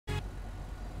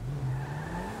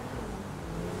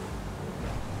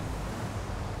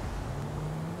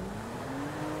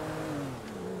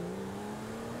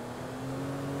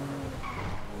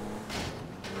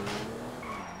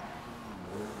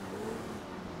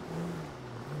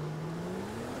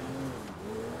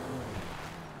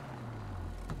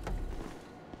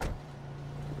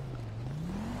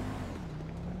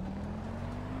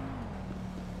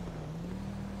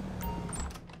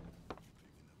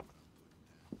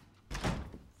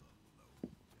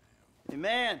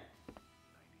man.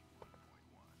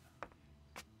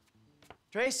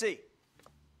 Tracy.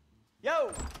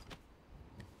 Yo.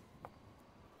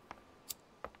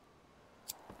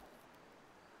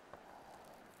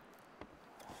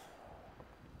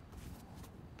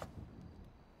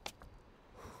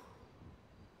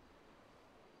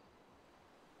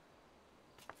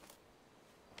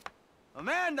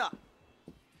 Amanda!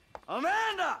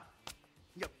 Amanda!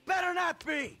 You better not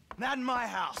be! Not in my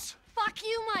house. Fuck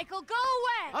you, Michael. Go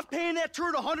away! I'm paying that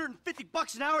turd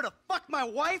 $150 an hour to fuck my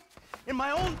wife in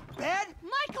my own bed?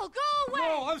 Michael, go away!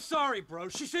 No, I'm sorry, bro.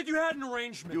 She said you had an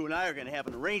arrangement. You and I are gonna have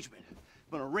an arrangement. I'm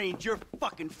gonna arrange your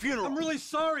fucking funeral. I'm really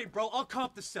sorry, bro. I'll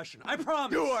comp the session. I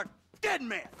promise. You are dead,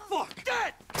 man! Fuck!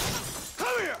 Dead!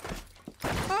 Come here!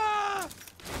 Ah!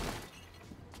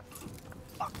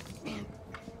 Fuck, man.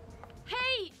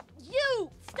 Hey, you!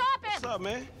 Stop it! What's up,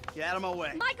 man? Get out of my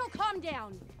way. Michael, calm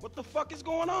down. What the fuck is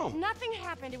going on? Nothing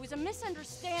happened. It was a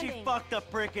misunderstanding. She fucked a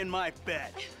brick in my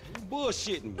bed. You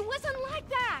bullshitting me. It wasn't like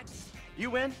that.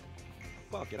 You in?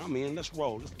 Fuck it, I'm in. Let's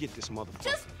roll. Let's get this motherfucker.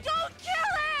 Just don't kill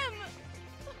him!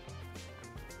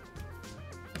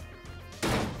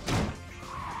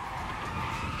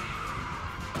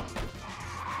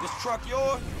 This truck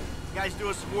yours? Guy's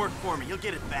doing some work for me. He'll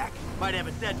get it back. Might have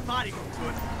a dead body hooked to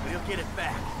it, but he'll get it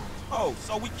back. Oh,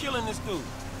 so we killing this dude?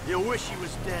 You wish he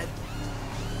was dead.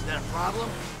 Is that a problem?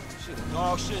 Shit, a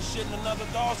dog shouldn't shit in another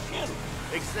dog's kennel.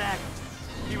 Exactly.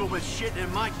 People been shitting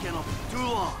in my kennel for too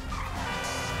long.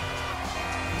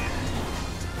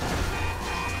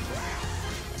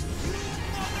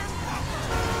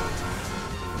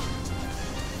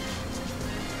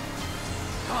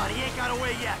 Come on, he ain't got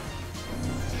away yet.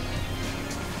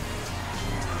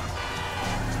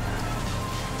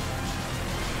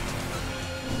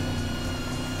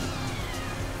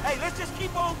 Hey, let's just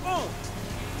keep on going.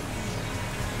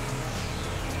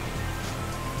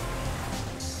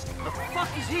 The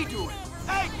fuck is he doing?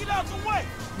 Hey, get out the way!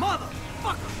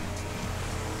 Motherfucker!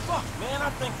 Fuck, man, I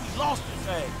think we lost his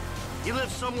ass. He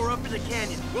lives somewhere up in the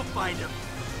canyon. We'll find him.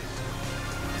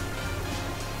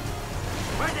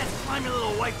 Where'd that slimy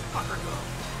little white fucker go?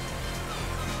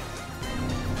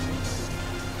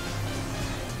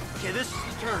 Okay, this is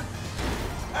the turn.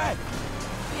 Hey,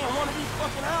 he in one of these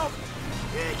fucking houses.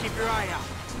 Yeah, keep your eye out.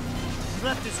 He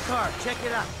left his car. Check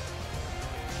it out.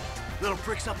 Little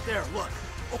prick's up there. Look.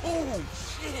 Oh,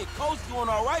 shit. Coach doing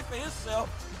all right for himself.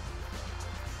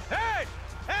 Hey!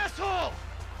 Asshole!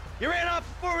 You ran off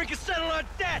before we could settle our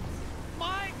debts!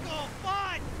 Michael,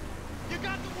 fine! You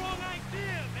got the wrong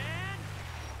idea,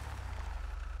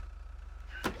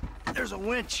 man! There's a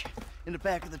winch in the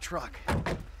back of the truck.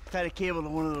 Tied a cable to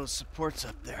one of those supports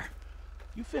up there.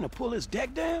 You finna pull his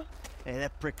deck down? Hey,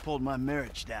 that prick pulled my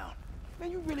marriage down.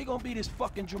 Man, you really gonna be this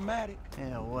fucking dramatic?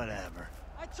 Yeah, whatever.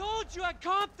 I told you I'd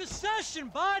comp the session,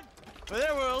 bud! But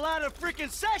there were a lot of freaking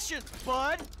sessions,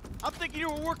 bud! I'm thinking you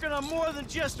were working on more than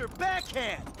just her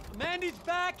backhand! Mandy's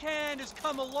backhand has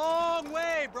come a long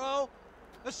way, bro.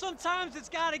 But sometimes it's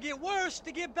gotta get worse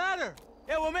to get better.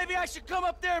 Yeah, well, maybe I should come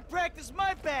up there and practice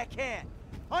my backhand!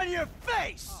 On your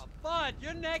face! Oh, bud,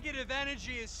 your negative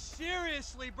energy is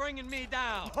seriously bringing me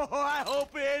down. Oh, I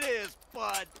hope it is,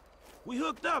 bud! We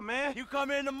hooked up, man. You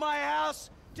come into my house,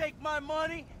 take my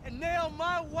money, and nail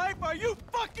my wife? Are you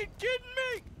fucking kidding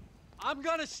me? I'm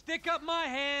gonna stick up my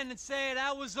hand and say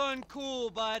that was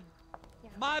uncool, bud.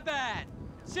 My bad.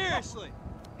 Seriously.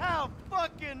 How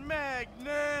fucking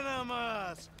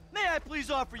magnanimous! May I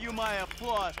please offer you my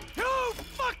applause? You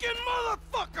fucking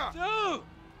motherfucker! Dude!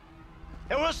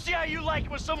 And we'll see how you like it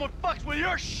when someone fucks with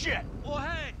your shit! Well,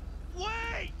 hey,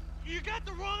 wait! You got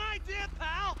the wrong idea,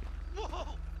 pal!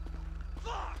 Whoa!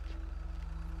 Fuck!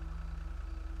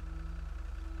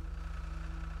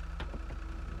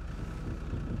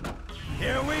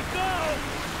 Here we go!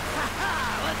 Ha-ha!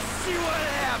 Let's see what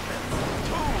happens!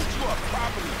 Dude, you are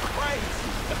probably crazy.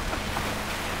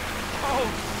 Oh,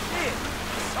 shit.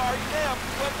 Sorry now if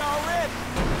you wasn't already.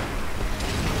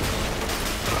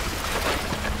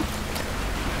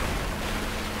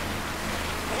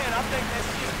 Man, I think that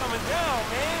shit's coming down,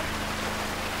 man.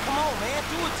 Come on, man,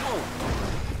 do it to him.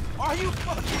 Are you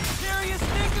fucking serious,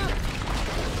 nigga?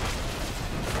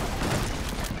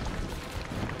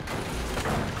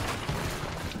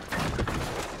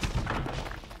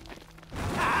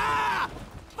 Ah!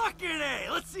 Fucking A!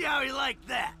 Let's see how he liked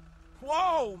that!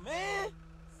 Whoa, man.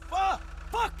 Fuck.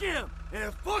 Fuck him!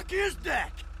 And fuck his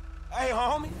deck! Hey,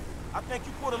 homie, I think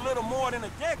you put a little more than a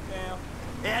deck down.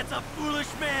 Yeah, it's a foolish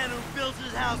man who builds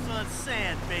his house on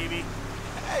sand, baby.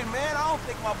 Hey, man, I don't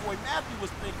think my boy Matthew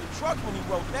was thinking truck when he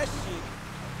wrote that shit.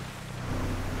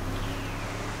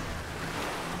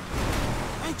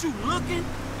 Man, Ain't you looking?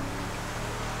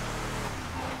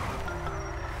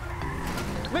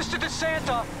 Mr.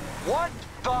 DeSanta, what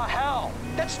the hell?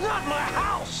 That's not my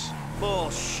house!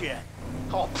 Bullshit.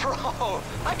 Oh, bro,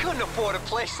 I couldn't afford a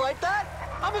place like that.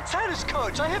 I'm a tennis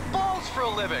coach. I hit balls for a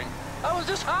living. I was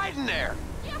just hiding there.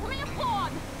 Give me a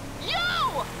phone!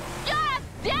 You! Yes,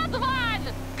 that one!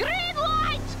 Green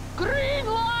light! Green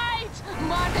light!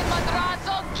 Martin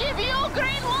Madrazo, give you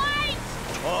green light!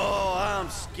 Oh, I'm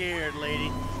scared,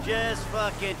 lady. Just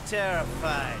fucking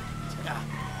terrified.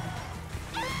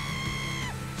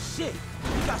 Shit,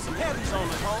 we got some heavies on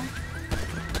us, homie.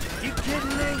 You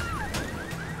kidding me?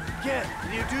 Kid,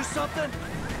 can you do something?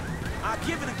 I'll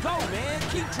give it a go, man.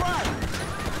 Keep trying.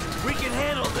 We can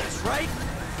handle this, right?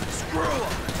 Screw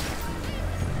 'em.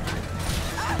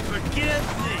 Forgive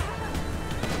me.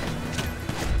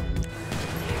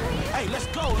 Hey, let's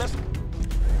go. Let's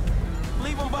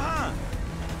leave them behind.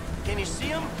 Can you see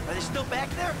them? Are they still back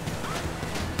there?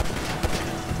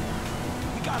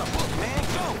 We got a hook, man.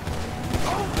 Go.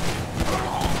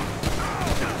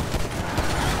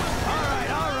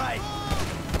 All right.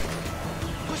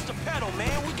 Push the pedal,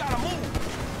 man. We gotta move.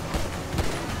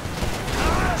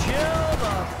 Chill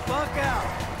the fuck out.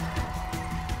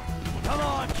 Come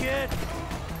on, kid.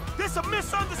 This a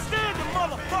misunderstanding,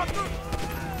 motherfucker.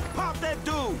 Pop that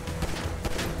dude.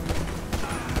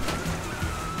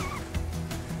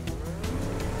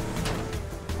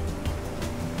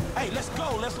 Hey, let's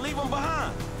go. Let's leave him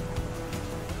behind.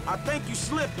 I think you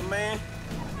slipped him, man.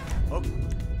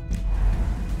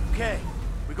 Okay,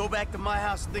 we go back to my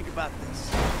house and think about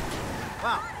this.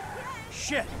 Wow.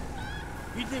 Shit.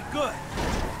 You did good.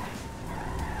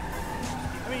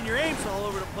 I mean, your aim's all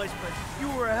over the place, but you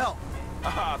were a help.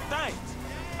 Thanks.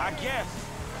 I guess.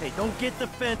 Hey, don't get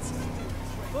defensive.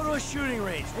 Go to a shooting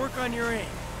range, work on your aim.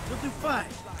 You'll do fine.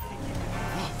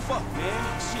 Oh, fuck,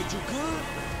 man. Shit, you good?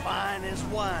 Fine as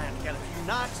wine. Got a few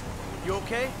knocks. You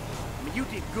okay? I mean, you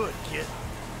did good, kid.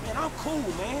 Man, I'm cool,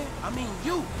 man. I mean,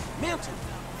 you. Mentally.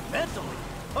 Mentally?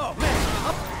 Oh,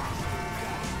 man.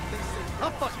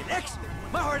 I'm fucking excellent.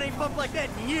 My heart ain't pumped like that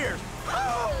in years.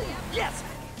 Oh, yes.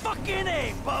 Fucking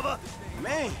A, Bubba.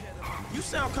 Man, you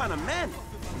sound kind of manic.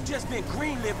 You just been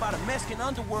greenlit by the Mexican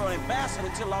underworld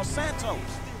ambassador to Los Santos.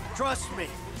 Trust me,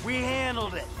 we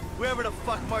handled it. Whoever the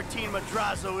fuck Martin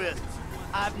Madrazo is,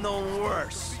 I've known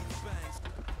worse.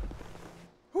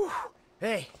 Whew.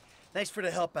 Hey, thanks for the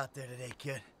help out there today,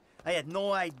 kid. I had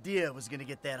no idea it was gonna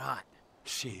get that hot.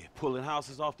 Shit, pulling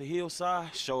houses off the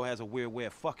hillside sure has a weird way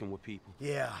of fucking with people.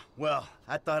 Yeah, well,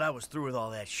 I thought I was through with all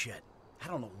that shit. I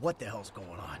don't know what the hell's going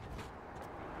on.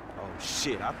 Oh,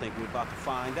 shit, I think we're about to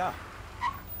find out.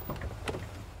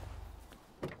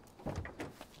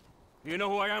 You know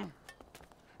who I am?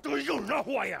 Do you know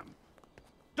who I am?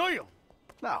 Do you?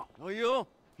 No. Oh, you?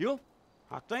 You?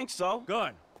 I think so.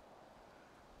 Good.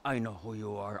 I know who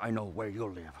you are. I know where you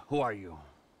live. Who are you?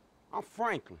 I'm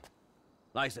Franklin.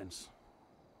 License.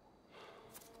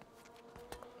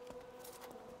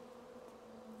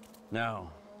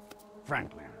 Now,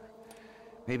 Franklin,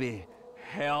 maybe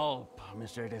help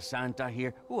Mr. DeSanta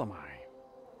here. Who am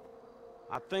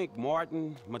I? I think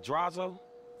Martin Madrazo.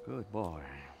 Good boy.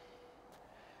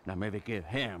 Now maybe give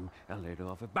him a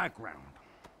little of a background.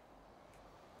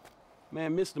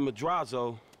 Man, Mr.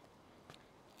 Madrazo...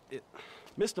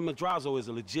 Mr. Madrazo is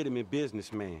a legitimate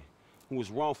businessman who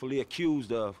was wrongfully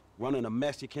accused of running a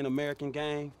Mexican-American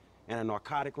gang and a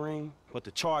narcotic ring, but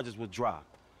the charges were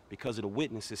dropped because of the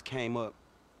witnesses came up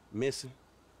missing.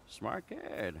 Smart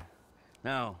kid.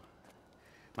 Now,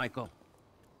 Michael,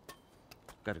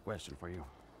 got a question for you.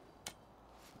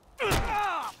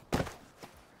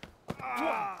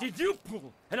 Did you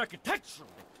pull an architecturally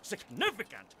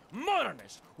significant,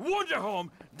 modernist wonder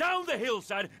home down the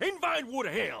hillside in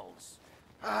Vinewood Hills?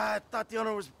 I thought the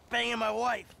owner was banging my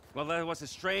wife. Well, that was a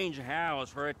strange house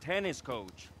for a tennis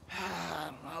coach.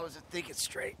 I wasn't thinking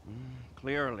straight.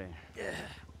 Clearly. Yeah.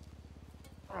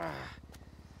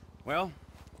 Well,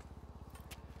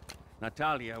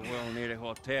 Natalia will need a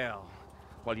hotel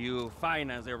while you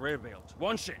finance the rebuild,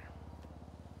 won't she?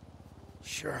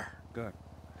 Sure. Good.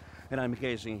 And I'm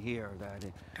guessing here that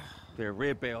the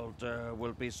rebuild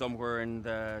will be somewhere in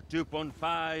the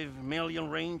 2.5 million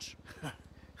range.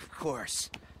 Of course.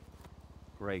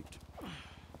 Great.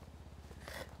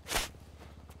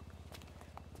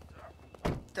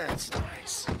 That's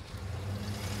nice.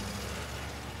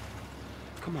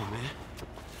 Come on, man.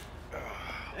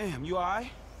 Damn, you all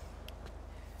right?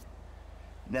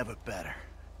 Never better.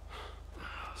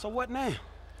 So what now?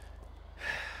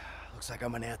 Looks like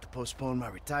I'm gonna have to postpone my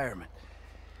retirement.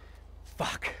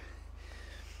 Fuck.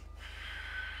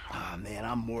 Oh man,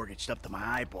 I'm mortgaged up to my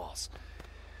eyeballs.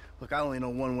 Look, I only know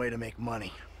one way to make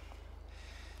money.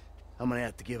 I'm gonna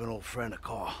have to give an old friend a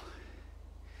call.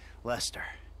 Lester.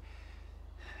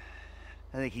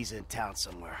 I think he's in town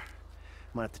somewhere.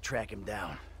 I'm gonna have to track him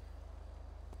down.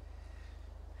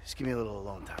 Just give me a little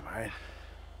alone time, all right?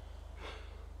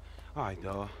 All right,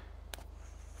 dawg.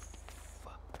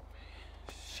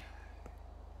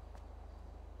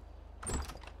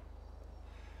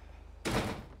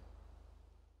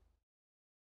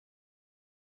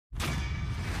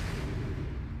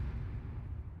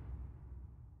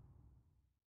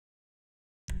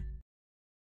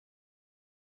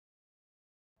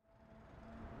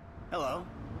 Hello?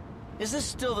 Is this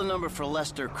still the number for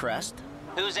Lester Crest?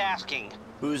 Who's asking?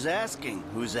 Who's asking?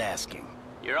 Who's asking?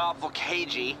 You're awful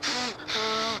cagey.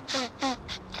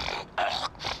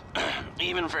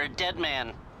 Even for a dead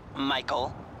man,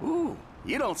 Michael. Ooh,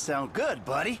 you don't sound good,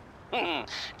 buddy.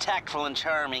 Tactful and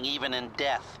charming even in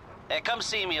death. Come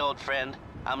see me, old friend.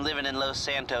 I'm living in Los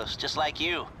Santos, just like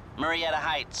you. Murrieta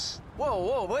Heights.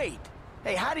 Whoa, wait.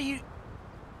 Hey, how do you...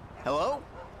 Hello?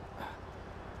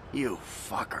 You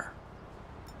fucker.